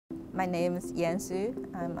My name is Yan Su.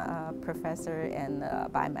 I'm a professor in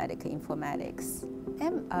Biomedical Informatics.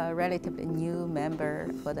 I'm a relatively new member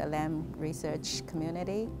for the LAM research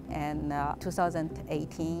community. In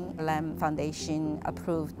 2018, LAM Foundation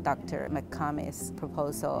approved Dr. McCormick's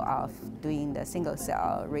proposal of doing the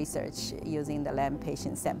single-cell research using the LAM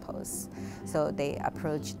patient samples. So they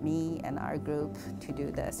approached me and our group to do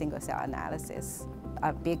the single-cell analysis.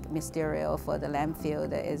 A big mystery for the LAM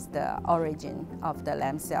field is the origin of the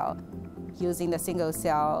LAM cell. Using the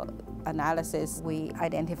single-cell analysis, we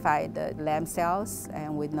identified the LAM cells,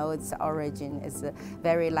 and we know its origin is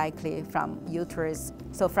very likely from uterus.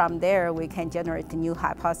 So from there, we can generate new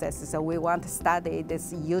hypotheses. So we want to study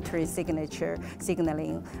this uterine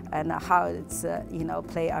signaling and how it's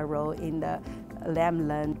play a role in the LAM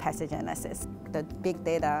learn pathogenesis. The big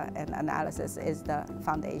data and analysis is the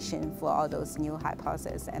foundation for all those new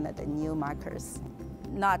hypotheses and the new markers.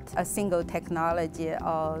 Not a single technology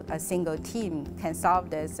or a single team can solve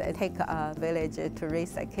this. It takes a village to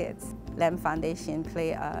raise the kids. LAM Foundation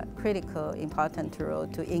play a critical, important role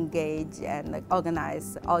to engage and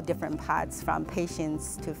organize all different parts, from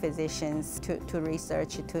patients to physicians to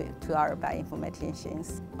research to our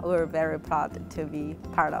bioinformaticians. We're very proud to be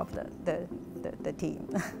part of the team.